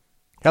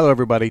Hello,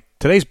 everybody.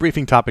 Today's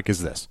briefing topic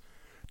is this.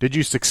 Did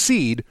you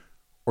succeed,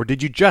 or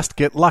did you just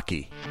get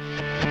lucky?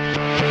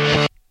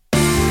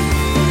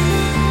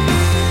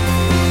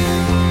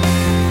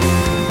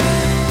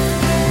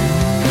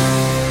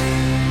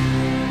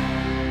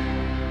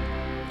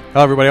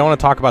 Hello, everybody. I want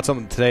to talk about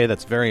something today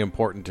that's very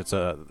important. It's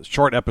a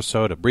short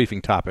episode, a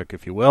briefing topic,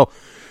 if you will.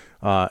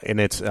 And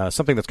it's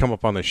something that's come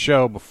up on the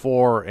show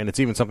before, and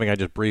it's even something I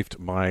just briefed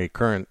my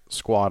current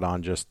squad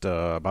on just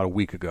about a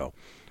week ago.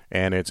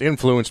 And it's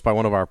influenced by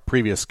one of our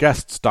previous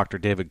guests, Dr.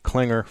 David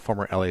Klinger,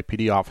 former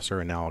LAPD officer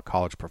and now a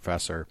college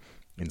professor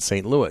in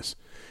St. Louis.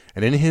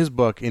 And in his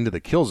book, Into the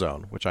Kill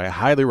Zone, which I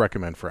highly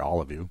recommend for all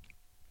of you,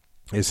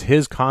 is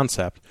his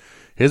concept,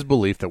 his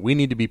belief that we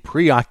need to be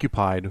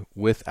preoccupied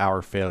with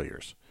our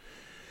failures.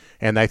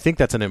 And I think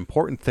that's an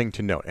important thing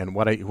to note. And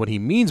what he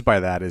means by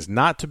that is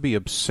not to be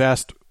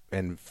obsessed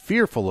and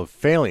fearful of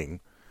failing,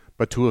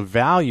 but to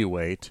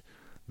evaluate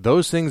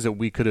those things that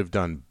we could have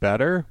done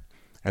better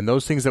and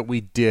those things that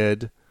we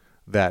did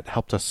that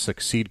helped us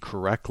succeed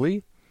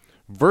correctly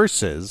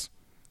versus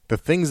the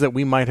things that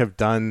we might have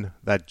done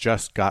that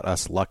just got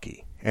us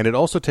lucky. And it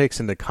also takes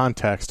into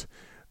context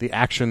the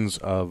actions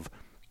of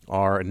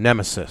our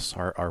nemesis,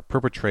 our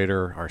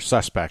perpetrator, our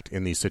suspect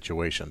in these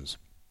situations.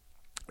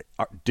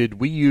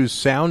 Did we use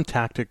sound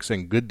tactics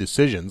and good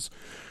decisions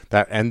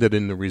that ended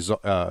in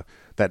the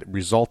that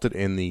resulted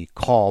in the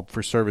call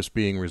for service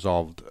being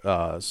resolved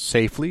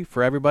safely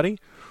for everybody?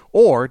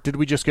 Or did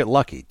we just get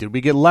lucky? Did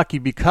we get lucky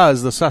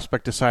because the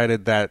suspect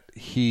decided that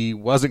he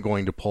wasn't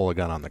going to pull a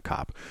gun on the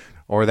cop,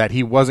 or that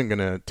he wasn't going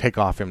to take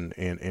off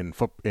in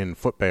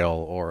foot bail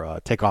or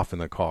take off in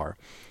the car?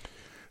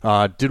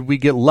 Did we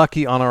get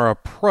lucky on our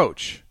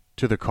approach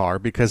to the car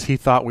because he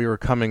thought we were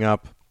coming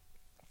up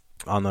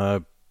on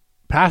the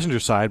passenger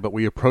side, but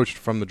we approached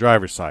from the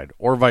driver's side,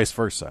 or vice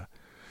versa?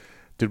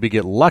 Did we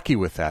get lucky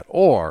with that,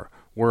 or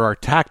were our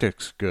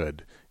tactics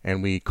good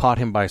and we caught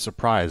him by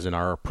surprise and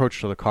our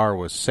approach to the car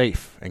was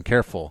safe and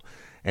careful,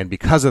 and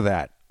because of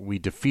that we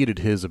defeated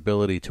his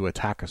ability to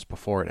attack us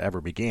before it ever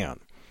began?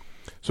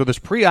 So this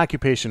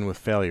preoccupation with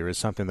failure is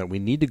something that we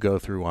need to go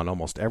through on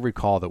almost every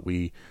call that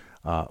we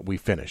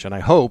finish. And I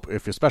hope,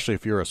 especially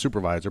if you're a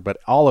supervisor, but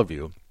all of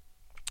you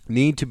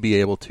need to be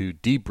able to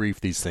debrief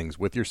these things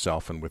with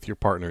yourself and with your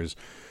partners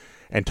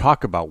and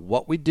talk about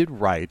what we did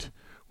right,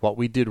 what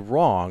we did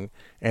wrong,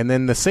 and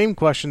then the same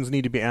questions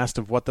need to be asked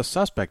of what the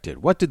suspect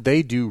did. What did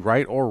they do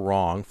right or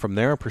wrong from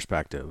their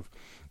perspective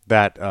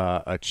that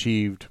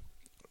achieved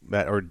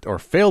that or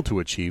failed to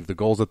achieve the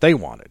goals that they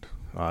wanted?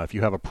 If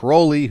you have a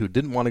parolee who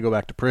didn't want to go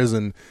back to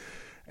prison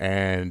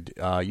and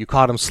you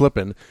caught him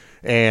slipping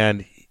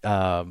and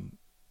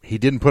he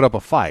didn't put up a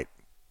fight,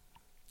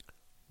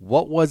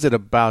 what was it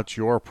about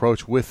your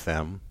approach with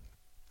them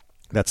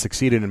that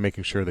succeeded in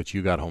making sure that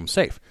you got home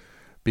safe?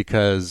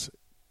 Because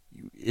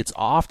it's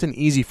often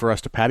easy for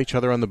us to pat each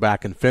other on the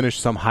back and finish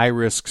some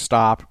high-risk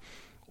stop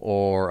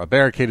or a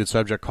barricaded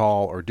subject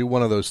call or do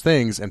one of those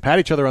things and pat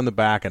each other on the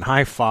back and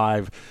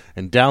high-five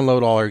and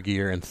download all our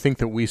gear and think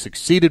that we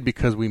succeeded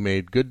because we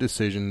made good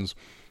decisions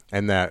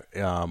and that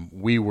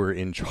we were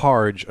in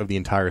charge of the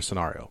entire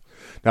scenario.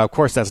 Now, of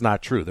course, that's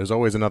not true. There's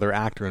always another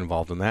actor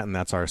involved in that, and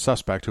that's our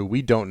suspect, who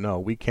we don't know.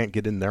 We can't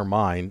get in their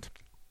mind.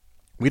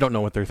 We don't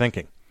know what they're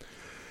thinking.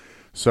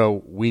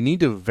 So we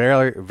need to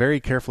very, very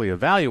carefully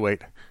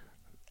evaluate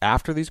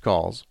after these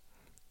calls,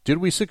 did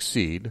we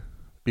succeed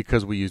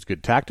because we used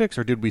good tactics,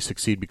 or did we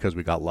succeed because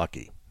we got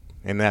lucky?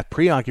 And that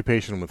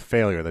preoccupation with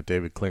failure that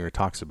David Klinger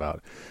talks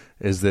about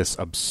is this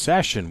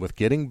obsession with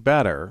getting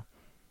better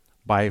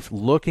by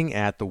looking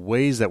at the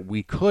ways that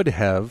we could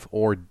have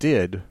or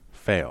did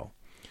fail.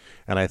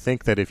 And I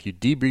think that if you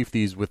debrief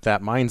these with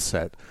that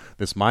mindset,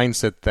 this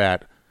mindset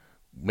that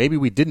maybe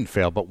we didn't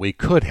fail, but we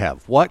could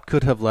have, what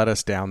could have led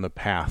us down the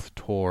path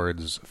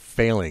towards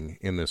failing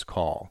in this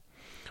call?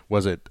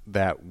 Was it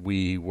that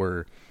we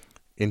were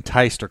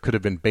enticed or could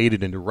have been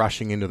baited into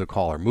rushing into the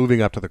call or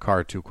moving up to the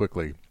car too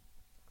quickly?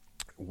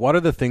 What are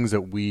the things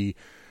that we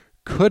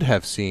could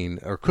have seen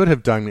or could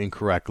have done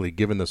incorrectly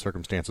given the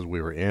circumstances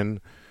we were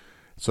in,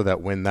 so that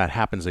when that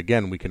happens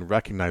again, we can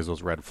recognize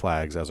those red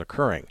flags as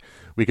occurring?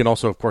 We can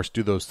also, of course,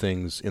 do those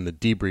things in the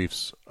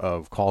debriefs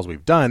of calls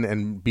we've done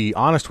and be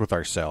honest with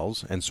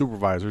ourselves. And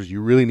supervisors, you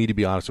really need to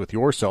be honest with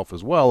yourself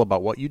as well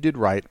about what you did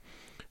right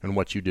and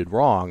what you did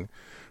wrong,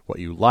 what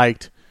you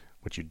liked,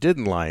 what you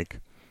didn't like.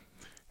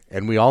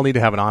 And we all need to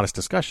have an honest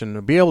discussion,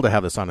 be able to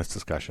have this honest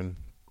discussion,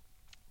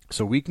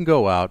 so we can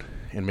go out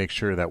and make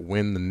sure that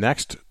when the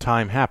next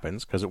time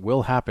happens, because it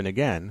will happen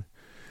again,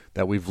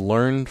 that we've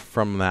learned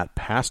from that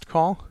past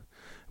call,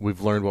 we've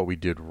learned what we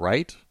did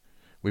right,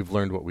 we've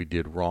learned what we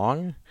did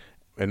wrong,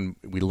 and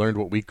we learned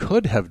what we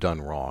could have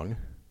done wrong.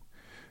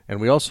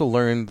 And we also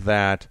learned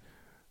that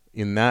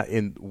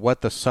in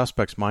what the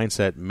suspect's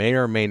mindset may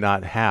or may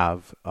not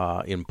have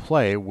in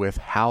play with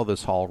how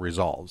this all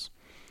resolves.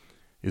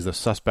 Is the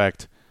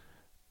suspect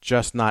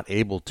just not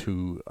able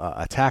to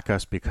attack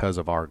us because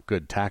of our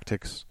good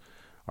tactics,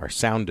 our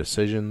sound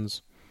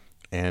decisions,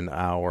 and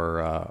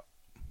our,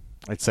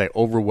 I'd say,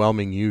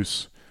 overwhelming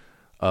use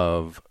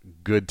of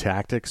good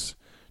tactics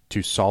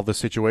to solve the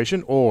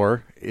situation,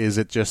 or is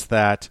it just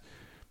that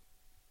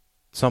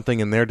something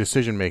in their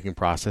decision-making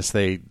process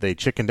they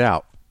chickened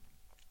out,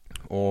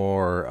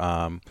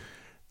 or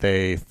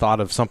they thought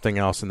of something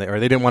else, or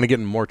they didn't want to get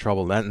in more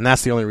trouble, and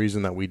that's the only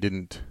reason that we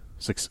didn't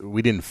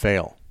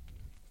fail.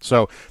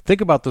 So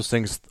think about those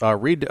things.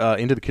 Read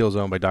Into the Kill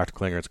Zone by Dr.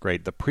 Klinger. It's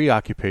great. The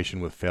preoccupation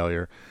with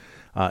failure.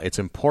 It's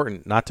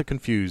important not to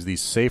confuse the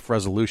safe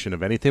resolution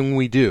of anything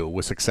we do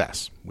with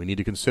success. We need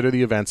to consider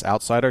the events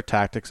outside our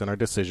tactics and our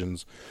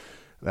decisions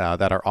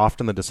that are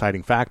often the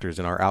deciding factors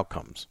in our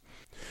outcomes.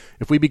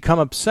 If we become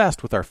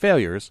obsessed with our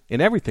failures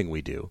in everything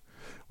we do,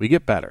 we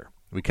get better.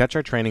 We catch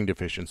our training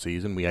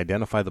deficiencies, and we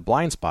identify the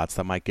blind spots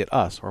that might get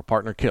us or a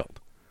partner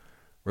killed.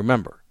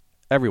 Remember,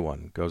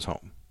 everyone goes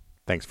home.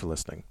 Thanks for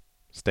listening.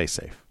 Stay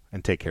safe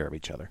and take care of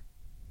each other.